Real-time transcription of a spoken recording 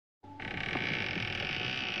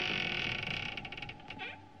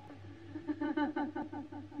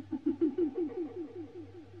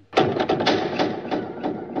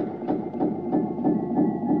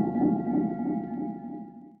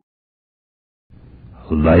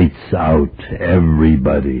Lights out,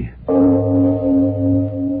 everybody.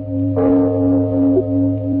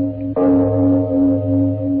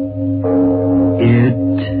 It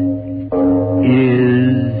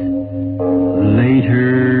is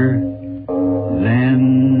later than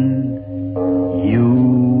you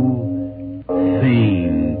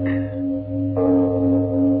think.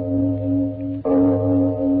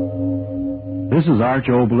 This is Arch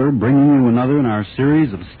Obler bringing you another in our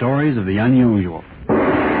series of stories of the unusual.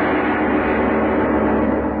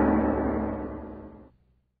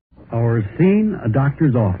 Our scene, a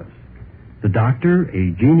doctor's office. The doctor,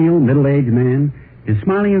 a genial middle-aged man, is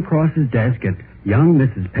smiling across his desk at young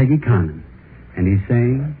Mrs. Peggy Connon. And he's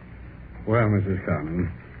saying, Well, Mrs. Connon,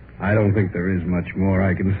 I don't think there is much more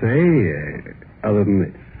I can say other than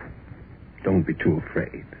this. Don't be too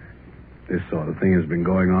afraid. This sort of thing has been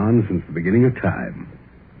going on since the beginning of time.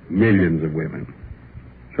 Millions of women.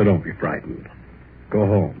 So don't be frightened. Go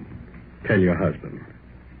home. Tell your husband.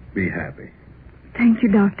 Be happy. Thank you,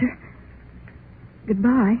 Doctor.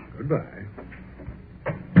 Goodbye. Goodbye.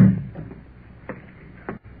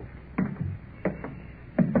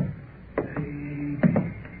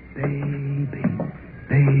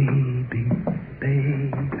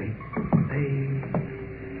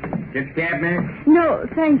 Get the cab, man? No,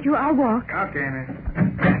 thank you. I'll walk. Okay, man.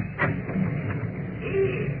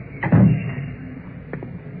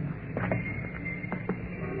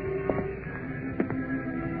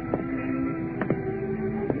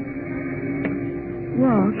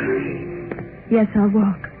 Walk. Yes, I'll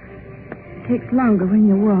walk. It takes longer when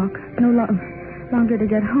you walk. No longer to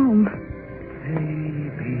get home.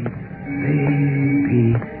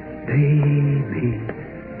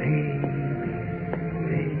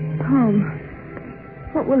 Home.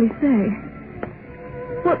 What will he say?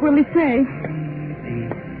 What will he say?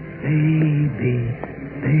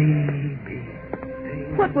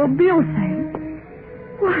 What will Bill say?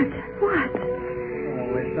 What?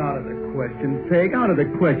 Oh, it's out of the question, Peg. Out of the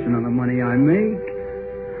question on the money I make.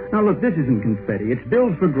 Now, look, this isn't confetti. It's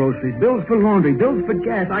bills for groceries, bills for laundry, bills for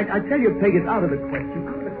gas. I tell you, Peg, it's out of the question.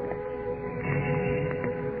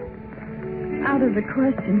 Out of the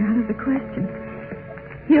question. Out of the question.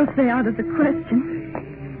 He'll say out of the question.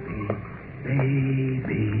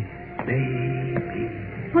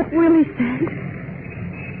 What will he say?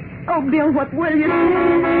 Oh, Bill, what will you say?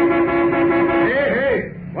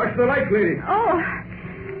 Hey! Watch the lights, lady. Oh.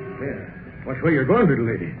 Yeah. Watch where you're going, little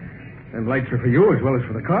lady. Them lights are for you as well as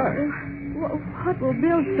for the car. What will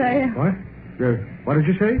Bill say? What? What did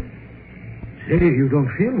you say? Say, you don't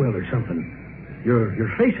feel well or something. Your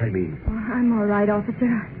face, I mean. Oh, I'm all right,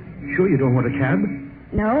 officer. Sure you don't want a cab?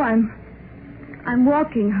 No, I'm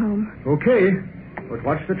walking home. Okay. But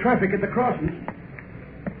watch the traffic at the crossings.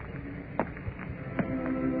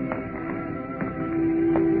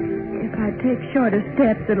 If I take shorter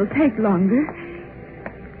steps, it'll take longer.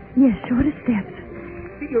 Yes, shorter steps.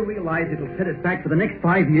 Do you realize it'll set us back for the next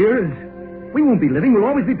 5 years? We won't be living. We'll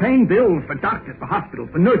always be paying bills for doctors, for hospitals,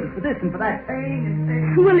 for nurses, for this and for that.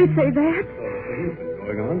 Will he say that? It's been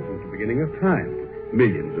going on since the beginning of time.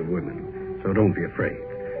 Millions of women. So don't be afraid.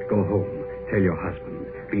 Go home. Tell your husband.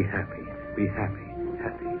 Be happy. Be happy.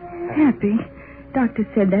 Happy. Happy. Doctor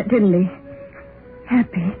said that, didn't he?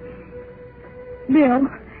 Happy. Bill,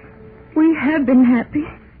 we have been happy.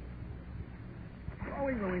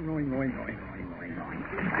 Rowing.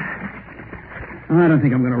 I don't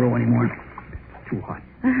think I'm going to row anymore. Too hot.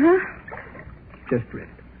 Uh-huh. Just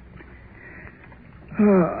drift.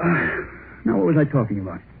 Now, what was I talking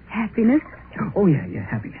about? Happiness. Oh, yeah,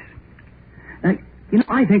 happiness.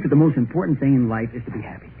 I think that the most important thing in life is to be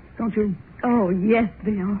happy. Don't you? Oh, yes,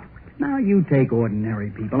 Bill. Now, you take ordinary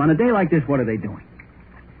people. On a day like this, what are they doing?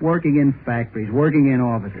 Working in factories, working in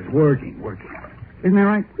offices, working. Isn't that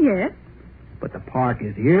right? Yes. But the park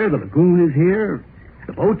is here, the lagoon is here,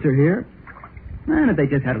 the boats are here. And if they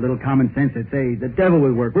just had a little common sense, they'd say, the devil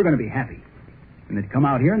would work, we're going to be happy. And they'd come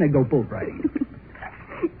out here and they'd go boat riding.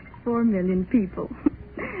 4 million people.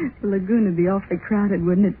 The lagoon would be awfully crowded,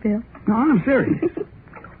 wouldn't it, Bill? No, I'm serious.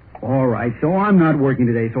 All right, so I'm not working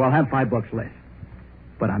today, so I'll have $5 less.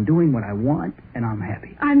 But I'm doing what I want, and I'm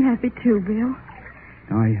happy. I'm happy, too, Bill.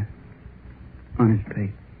 Are you? Honest,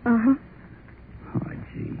 Peg? Uh-huh. Oh,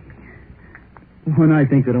 gee. When I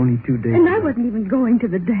think that only 2 days And I ago, wasn't even going to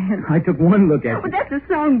the dance. I took one look at Oh, you. that's a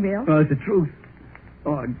song, Bill. Oh, it's the truth.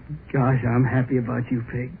 Oh, gosh, I'm happy about you,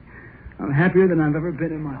 Peg. I'm happier than I've ever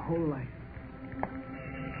been in my whole life.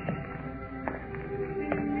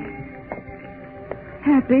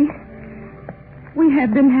 Happy. We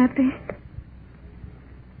have been happy.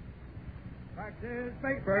 Practice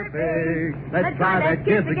makes perfect. Let's try that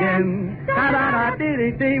kiss again.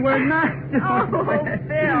 Da-da-da-dee-dee-dee. We're not... Oh,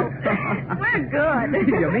 Bill. We're good.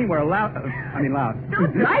 You mean we're loud? Loud.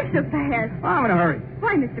 Don't drive so fast. I'm in a hurry.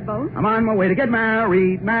 Why, Mr. Bone? I'm on my way to get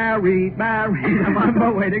married. I'm on my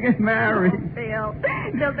way to get married. Bill,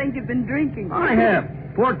 they'll think you've been drinking. I have.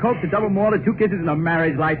 4 cokes, a double malted, 2 kisses, and a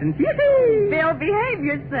marriage license. Yippee! Bill, behave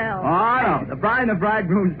yourself. Oh, no. The bride and the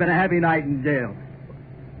bridegroom's been a happy night in jail.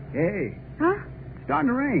 Hey, Huh? it's starting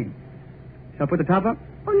to rain. Shall I put the top up?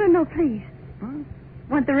 Oh, no, please. Huh?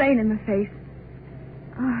 Want the rain in the face.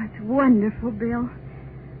 Oh, it's wonderful, Bill.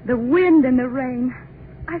 The wind and the rain.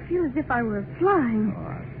 I feel as if I were flying.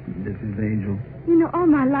 Oh, this is Angel. You know, all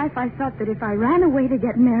my life I thought that if I ran away to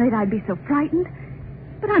get married, I'd be so frightened.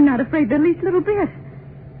 But I'm not afraid the least little bit.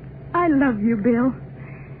 I love you, Bill.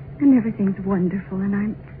 And everything's wonderful, and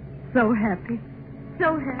I'm so happy.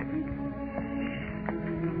 So happy.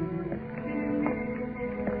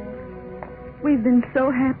 We've been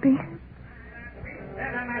so happy.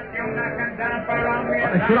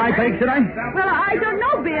 Should I take, should I? Well, I don't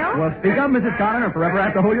know, Bill. Well, speak up, Mrs. Connor, or forever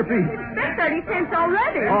have to hold your peace. Spent 30 cents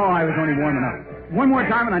already. Oh, I was only warming up. One more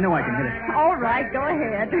time, and I know I can hit it. All right, go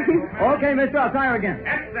ahead. Okay, mister, I'll try her again.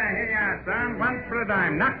 That's right. Here you are, son. Once for a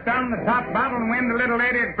dime. Knock down the top bottle and win the little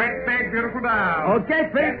lady a great big, beautiful doll.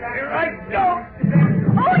 Okay, Fritz. Right, go.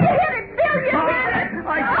 Oh, you hit it, Bill, you hit it.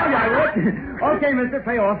 I told you I would. Okay, mister,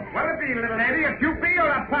 pay off. What'll it be, little lady? A Kewpie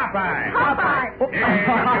or a Popeye? Popeye. Oh. Here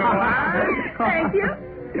you are. Thank you.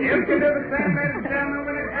 You can do the same, ladies and gentlemen,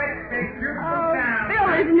 with a great big, beautiful doll.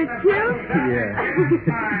 Bill, isn't it cute? Yeah.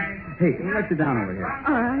 Fine. Hey, let's sit down over here.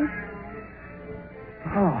 All right.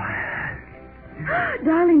 Oh,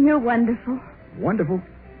 Darling, you're wonderful. wonderful.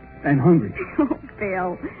 And hungry. Oh,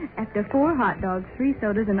 Bill, after 4 hot dogs, 3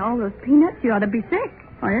 sodas, and all those peanuts, you ought to be sick.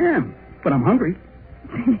 I am, but I'm hungry.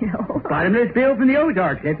 Bill. Bottomless Bill from the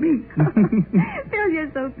Ozarks, that's me. Bill,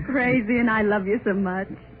 you're so crazy, and I love you so much.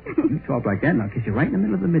 You talk like that, and I'll kiss you right in the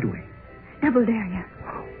middle of the midway. Double dare you.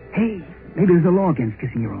 Hey, maybe there's a law against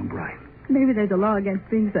kissing your own bride. Maybe there's a law against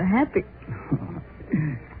being so happy.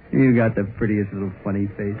 You got the prettiest little funny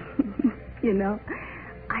face. You know,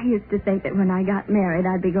 I used to think that when I got married,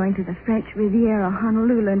 I'd be going to the French Riviera,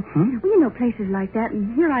 Honolulu, and, well, you know, places like that,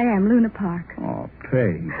 and here I am, Luna Park. Oh,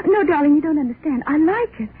 Peg. No, darling, you don't understand. I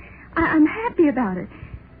like it. I'm happy about it.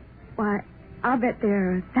 Why, I'll bet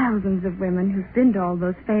there are thousands of women who've been to all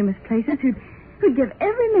those famous places who'd give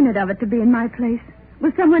every minute of it to be in my place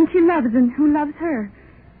with someone she loves and who loves her.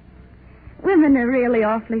 Women are really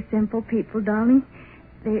awfully simple people, darling.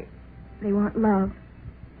 They want love.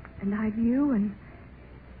 And I've you, and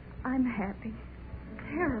I'm happy.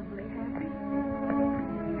 Terribly happy.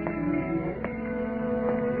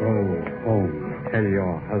 Go home. Tell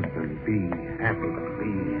your husband, be happy,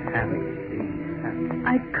 be happy, be happy.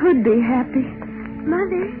 I could be happy.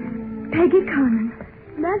 Mother. Peggy Connon.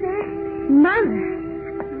 Mother. Mother.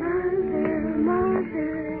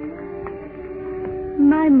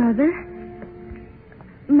 My mother.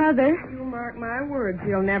 Mother. You mark my words,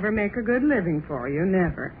 he'll never make a good living for you,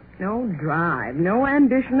 never. No drive, no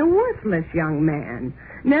ambition, a worthless young man.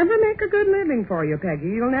 Never make a good living for you, Peggy.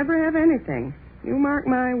 You'll never have anything. You mark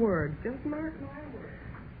my words. Just mark my words.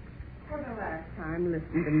 For the last time,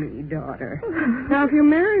 listen to me, daughter. Now, if you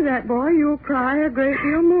marry that boy, you'll cry a great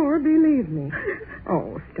deal more, believe me.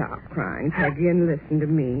 Oh, stop crying, Peggy, and listen to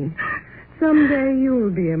me. Someday you'll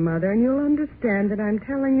be a mother, and you'll understand that I'm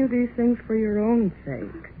telling you these things for your own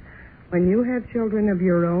sake. When you have children of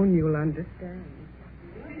your own, you'll understand.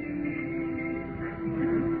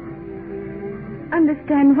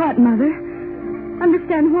 Understand what, Mother?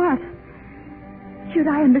 Understand what? Should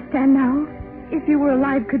I understand now? If you were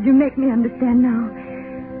alive, could you make me understand now?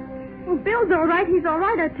 Well, Bill's all right. He's all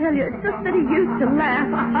right, I tell you. It's just that he used to laugh.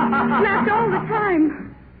 Laughed all the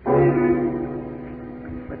time.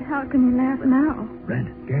 But how can he laugh now?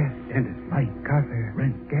 Rent, gas, dentist, light, coffee.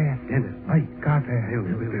 Rent, gas, dentist, light, coffee.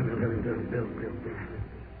 Bill.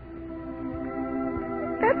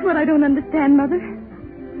 That's what I don't understand, Mother.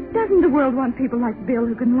 Doesn't the world want people like Bill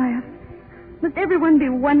who can laugh? Must everyone be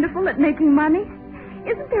wonderful at making money?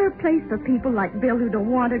 Isn't there a place for people like Bill who don't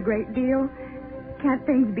want a great deal? Can't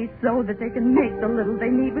things be so that they can make the little they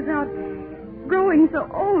need without growing so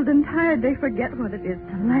old and tired they forget what it is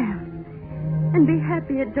to laugh and be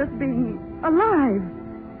happy at just being alive?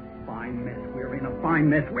 Fine mess. We're in a fine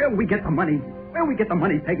mess. Where will we get the money? Where will we get the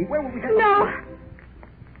money, Peggy? Where will we get the No.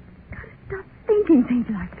 Gotta stop thinking things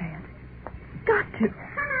like that. Got to.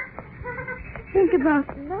 Think about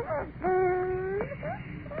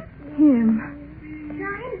him.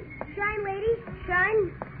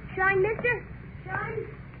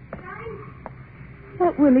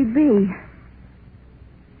 What will he be?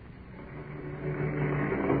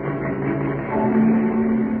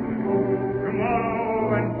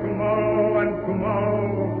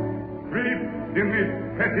 In this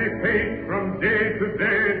petty pace from day to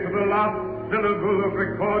day to the last syllable of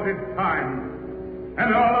recorded time.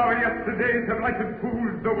 And all our yesterdays have lighted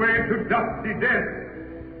pools the way to dusty death.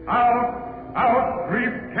 Our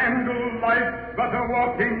brief candle lights but a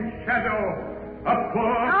walking shadow, a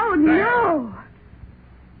poor... Oh, no!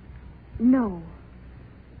 No.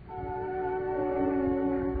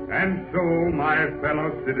 And so, my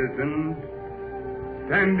fellow citizens,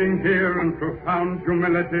 standing here in profound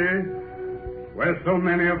humility, where so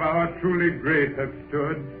many of our truly great have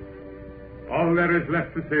stood, all there is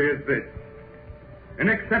left to say is this. In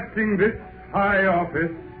accepting this high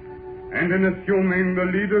office and in assuming the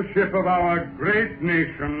leadership of our great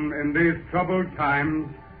nation in these troubled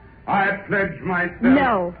times, I pledge myself...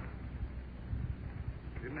 No.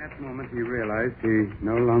 In that moment he realized he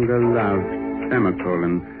no longer loved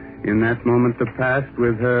semicolon. In that moment the past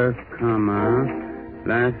with her, comma,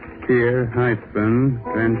 last year, hyphen,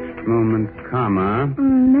 drenched moment, comma.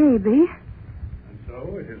 Maybe. And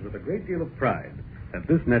so it is with a great deal of pride that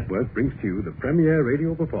this network brings to you the premiere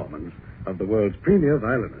radio performance of the world's premier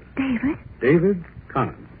violinist, David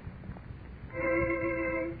Conant.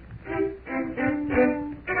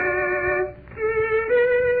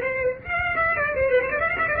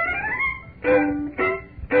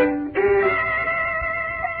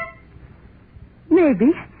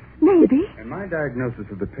 Maybe. And my diagnosis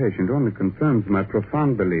of the patient only confirms my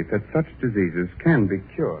profound belief that such diseases can be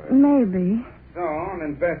cured. Maybe. So, an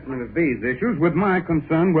investment of these issues, with my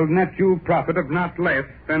concern, will net you a profit of not less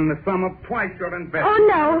than the sum of twice your investment. Oh,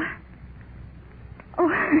 no. Oh,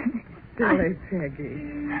 Silly Peggy.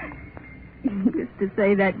 You used to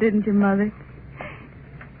say that, didn't you, Mother?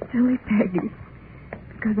 Silly Peggy.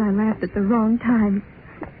 Because I laughed at the wrong time.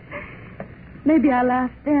 Maybe I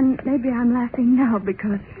laughed then. Maybe I'm laughing now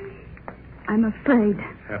because I'm afraid.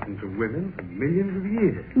 It's happened to women for millions of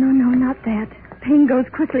years. No, not that. Pain goes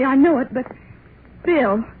quickly, I know it, but...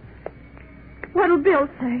 Bill. What'll Bill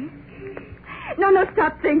say? No,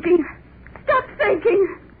 stop thinking. Stop thinking.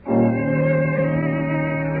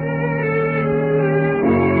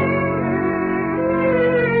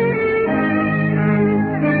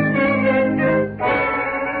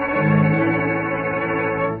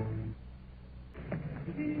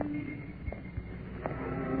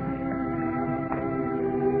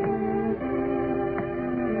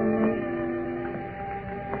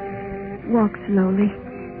 Walk slowly.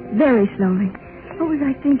 Very slowly. What was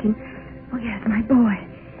I thinking? Oh, yes, my boy.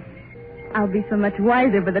 I'll be so much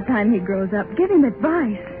wiser by the time he grows up. Give him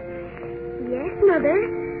advice. Yes, Mother.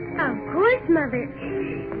 Of course, Mother.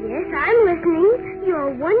 Yes, I'm listening.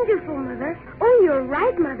 You're wonderful, Mother. Oh, you're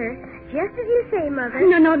right, Mother. Just as you say, Mother.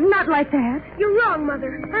 No, not like that. You're wrong,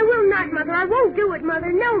 Mother. I will not, Mother. I won't do it,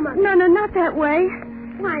 Mother. No, Mother. No, not that way.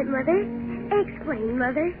 Why, Mother? Explain,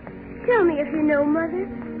 Mother. Tell me if you know, Mother.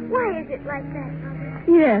 Why is it like that, Mother?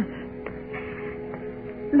 Yes.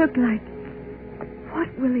 Look like. What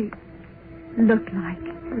will he look like?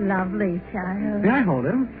 Lovely child. May I hold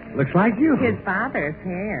him? Looks like you. His father's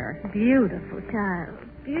hair. Beautiful child.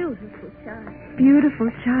 Beautiful child.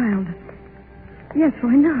 Beautiful child. Yes,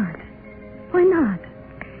 why not? Why not?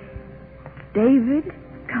 David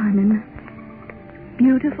Conant.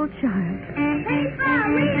 Beautiful child. Hey,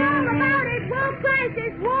 read all about it. War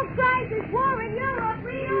crisis, war in Europe.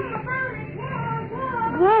 Read all about it.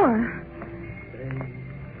 War.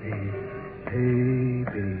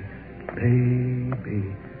 Baby.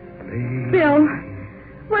 Bill,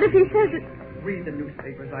 what if he says it? Read the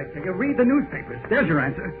newspapers, I tell you. Read the newspapers. There's your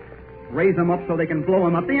answer. Raise them up so they can blow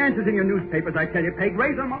them up. The answer's in your newspapers, I tell you, Peg.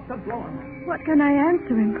 Raise them up to blow them up. What can I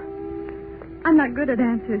answer him? I'm not good at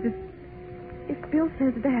answers. If Bill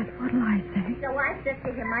says that, what'll I say? So I said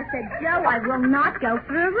to him, I said, Joe, I will not go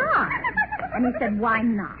for a ride. And he said, why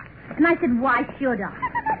not? And I said, why should I?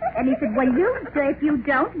 And he said, well, if you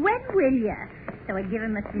don't, when will you? So I give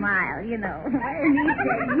him a smile, you know. And he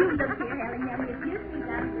said, you look here, Helen, now if you think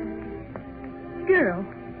I'm... Girl.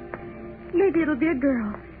 Maybe it'll be a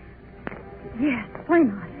girl. Yes, why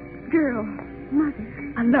not? Girl.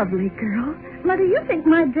 Mother. A lovely girl. Mother, you think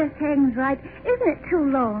my dress hangs right. Isn't it too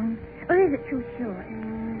long? Or is it too short?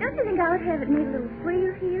 Don't you think I would have it made a little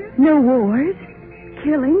freer here? No wars.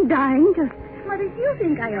 Killing, dying, just... Mother, do you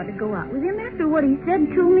think I ought to go out with him after what he said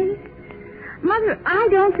to me? Mother, I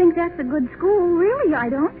don't think that's a good school. Really, I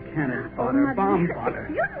don't. Cannon Oh, fodder, Mother. bomb fodder.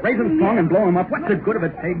 Raise them strong and blow them up. What's the good of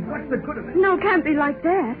it, Peg? What's the good of it? No, can't be like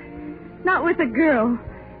that. Not with a girl.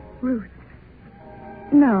 Ruth.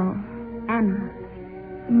 No. Anna.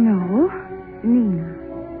 No. Nina.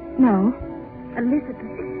 No. Elizabeth.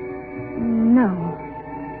 No.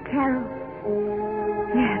 Carol.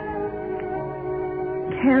 Yes.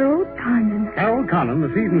 Carol Condon. Carol Connon, the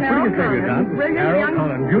season's prettiest debutante. Condon, brilliant Carol young-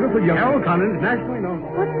 Connon, beautiful young. Carol Connon's nationally known.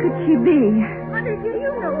 What could she be? Mother,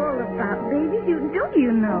 you know all about babies.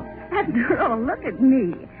 You know. After all, look at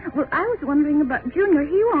me. Well, I was wondering about Junior.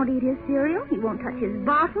 He won't eat his cereal. He won't touch his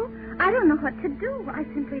bottle. I don't know what to do. I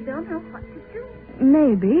simply don't know what to do.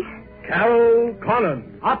 Maybe. Carol Connon,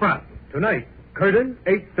 opera, tonight, curtain,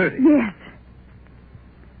 8:30. Yes.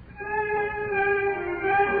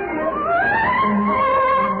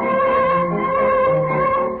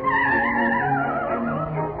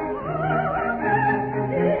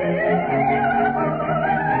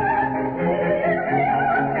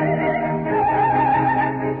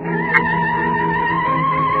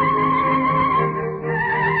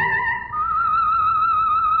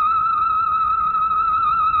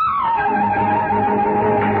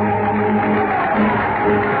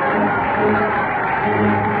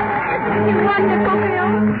 Wonderful, Bill.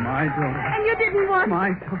 My daughter. And you didn't want... My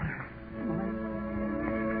daughter.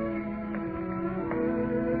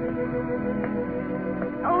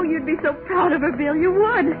 Oh, you'd be so proud of her, Bill. You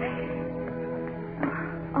would.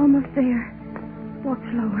 Almost there. Walk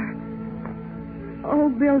slower. Oh,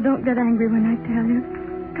 Bill, don't get angry when I tell you.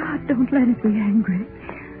 God, don't let it be angry.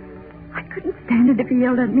 I couldn't stand it if he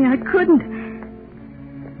yelled at me. I couldn't.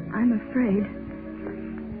 I'm afraid.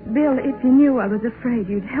 Bill, if you knew I was afraid,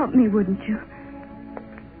 you'd help me, wouldn't you?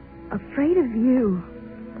 Afraid of you.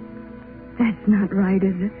 That's not right,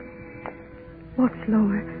 is it? Walk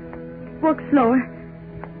slower. Walk slower.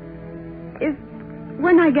 If,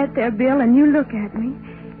 when I get there, Bill, and you look at me,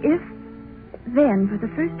 if then, for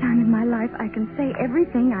the first time in my life, I can say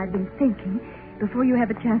everything I've been thinking before you have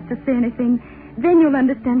a chance to say anything, then you'll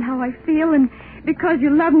understand how I feel, and because you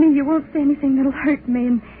love me, you won't say anything that'll hurt me,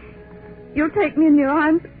 and you'll take me in your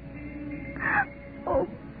arms. Oh,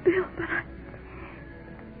 Bill, but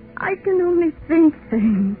I can only think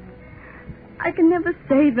things. I can never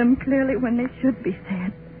say them clearly when they should be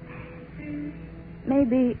said.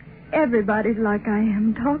 Maybe everybody's like I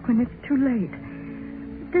am. Talk when it's too late.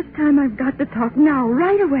 This time I've got to talk now,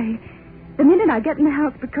 right away. The minute I get in the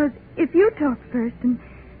house, because if you talk first and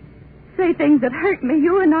say things that hurt me,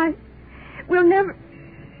 you and I will never...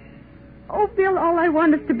 Oh, Bill, all I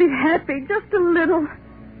want is to be happy, just a little.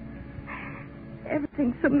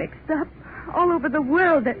 Everything's so mixed up all over the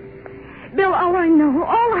world that... Bill, all I know,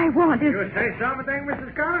 all I want is... You say something,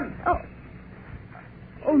 Mrs. Connon?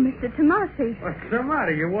 Oh, Mr. Tomasi. What's the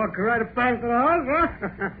matter? You walk right past the house, huh?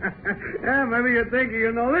 Yeah, maybe you're thinking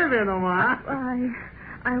you don't live here no more, huh?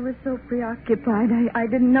 I was so preoccupied, I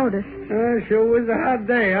didn't notice. Sure was a hot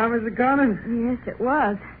day, huh, Mr. Connon? Yes, it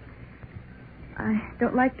was. I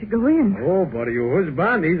don't like to go in. Oh, but your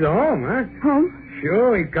husband, he's at home, huh? Home?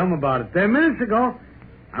 Sure, he come about 10 minutes ago.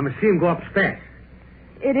 I'm going to see him go upstairs.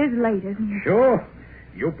 It is late, isn't it? Sure.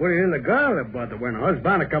 You put it in the girl, but when a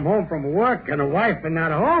husband come home from work and a wife is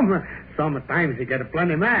not at home, sometimes you get a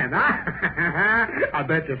plenty man, huh? I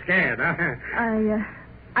bet you're scared, huh?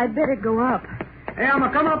 I'd better go up. Hey, I'm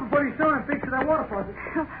going to come up pretty soon and fix that water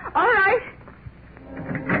faucet. All right.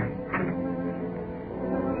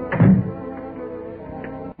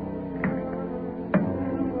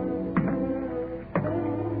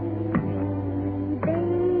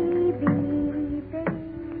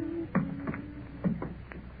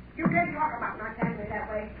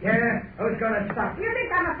 Yeah, who's going to stop you? You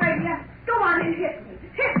think I'm afraid of you? Go on and hit me.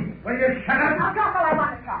 Hit me. Will you shut up? I'll talk all I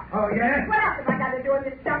want to talk. Oh, yeah? What else have I got to do in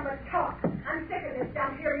this dump but talk? I'm sick of this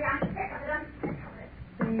dump here. I'm sick of it. I'm sick of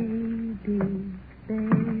it.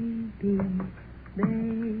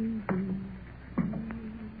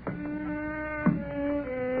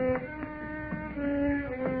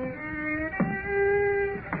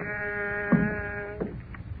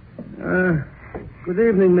 Good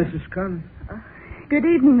evening, Mrs. Connon. Good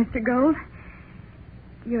evening, Mr. Gold.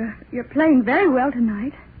 You're playing very well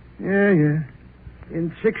tonight. Yeah.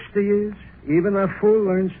 In 60 years, even a fool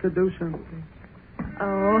learns to do something.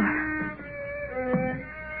 Oh.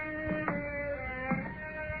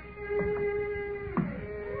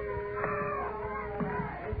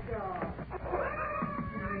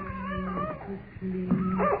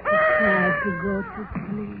 Try to go to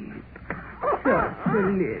sleep. Just a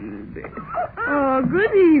little bit. Oh,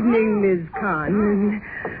 good evening, Miss Connon.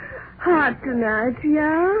 Hot tonight,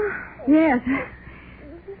 yeah? Yes.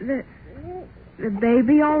 The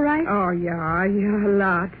baby all right? Oh, yeah,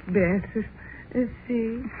 lots better.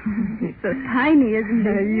 See? It's so tiny, isn't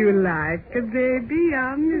it? You like a baby,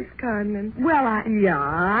 Miss Conlon? Well, Yeah,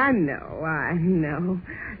 I know.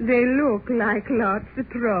 They look like lots of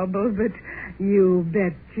trouble, but you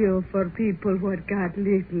bet you for people what got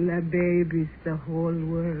little babies, the whole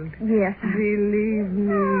world. Yes. Believe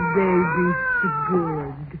me, baby's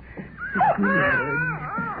good.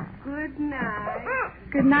 Good night.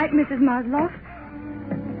 Good night, Mrs. Maslow.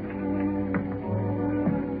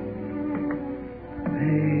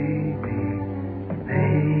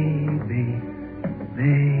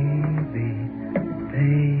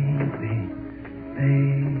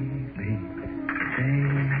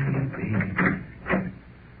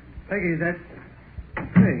 Peggy, that's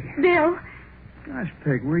Peg. Bill, Gosh,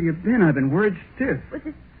 Peg, where you been? I've been word stiff. was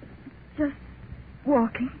it just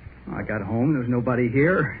walking? I got home. There was nobody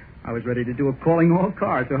here. I was ready to do a calling all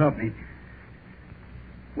cars, so help me.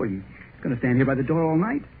 What, are you going to stand here by the door all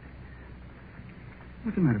night?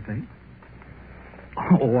 What's the matter, Peg?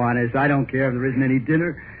 Oh, honest, I don't care if there isn't any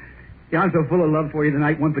dinner. Yeah, I'm so full of love for you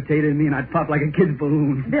tonight, one potato in me, and I'd pop like a kid's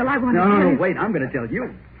balloon. Bill, I want to No, tell you... wait, I'm going to tell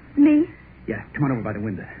you. Me? Yeah, come on over by the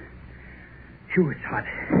window. Phew, it's hot.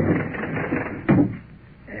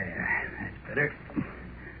 Yeah, that's better.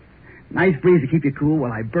 Nice breeze to keep you cool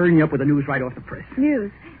while I burn you up with the news right off the press.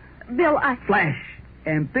 News. Bill, Flash.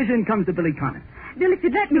 Ambition comes to Billy Conant. Bill, if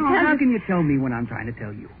you'd let me No, tell how you... can you tell me when I'm trying to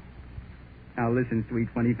tell you? Now listen, sweet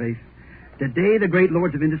funny face. Today, the great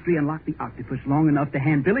lords of industry unlock the octopus long enough to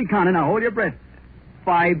hand Billy Conant, now hold your breath,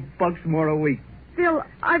 $5 more a week. Bill,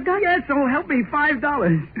 I've got... Yes, so help me,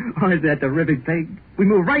 $5. Oh, is that terrific, Peg? We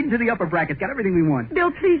move right into the upper brackets, got everything we want.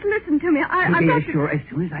 Bill, please listen to me. I've Yeah, got to... sure, as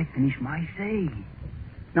soon as I finish my say.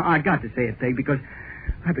 Now, I got to say it, Peg, because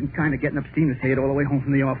I've been kind of getting up steam to say it all the way home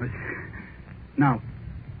from the office. Now,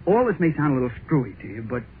 all this may sound a little screwy to you,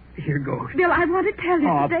 but here goes. Bill, I want to tell you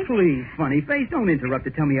Oh, today... please, funny face, don't interrupt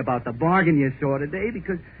to tell me about the bargain you saw today,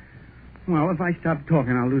 because, well, if I stop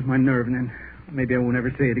talking, I'll lose my nerve, and then maybe I won't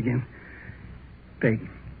ever say it again. Peg,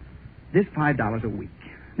 this $5 a week.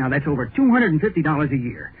 Now, that's over $250 a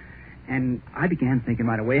year. And I began thinking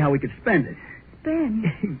right away how we could spend it.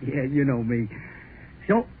 Ben. Yeah, you know me.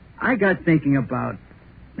 So I got thinking about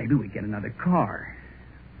maybe we get another car.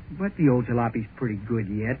 But the old jalape's pretty good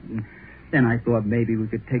yet, and then I thought maybe we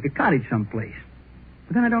could take a cottage someplace.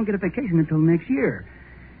 But then I don't get a vacation until next year.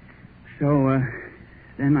 So,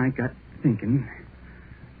 then I got thinking...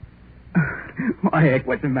 Why, heck,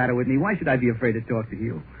 what's the matter with me? Why should I be afraid to talk to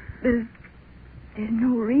you? There's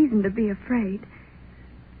no reason to be afraid.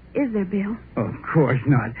 Is there, Bill? Of course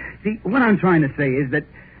not. See, what I'm trying to say is that...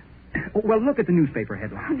 Well, look at the newspaper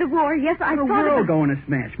headline. The war, yes, I The thought world about... going to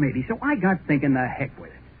smash, maybe. So I got thinking the heck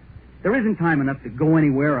with it. There isn't time enough to go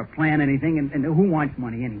anywhere or plan anything, and who wants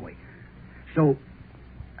money anyway? So,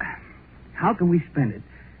 how can we spend it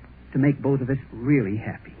to make both of us really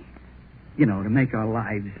happy? You know, to make our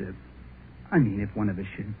lives... if one of us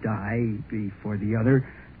should die before the other,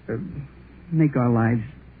 make our lives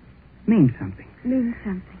mean something. Mean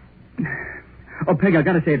something. Oh, Peg, I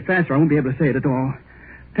got to say it faster. I won't be able to say it at all.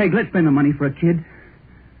 Peg, let's spend the money for a kid.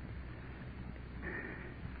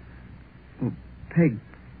 Well, Peg,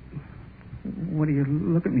 what do you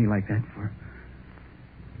look at me like that for?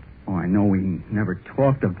 Oh, I know we never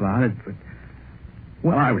talked about it, but...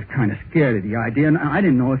 Well, I was kind of scared of the idea, and I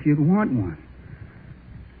didn't know if you'd want one.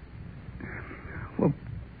 Well,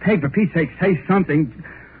 Peg, for Pete's sake, say something.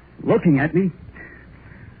 Looking at me.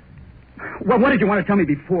 Well, what did you want to tell me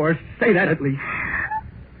before? Say that at least.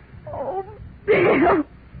 Oh, Bill.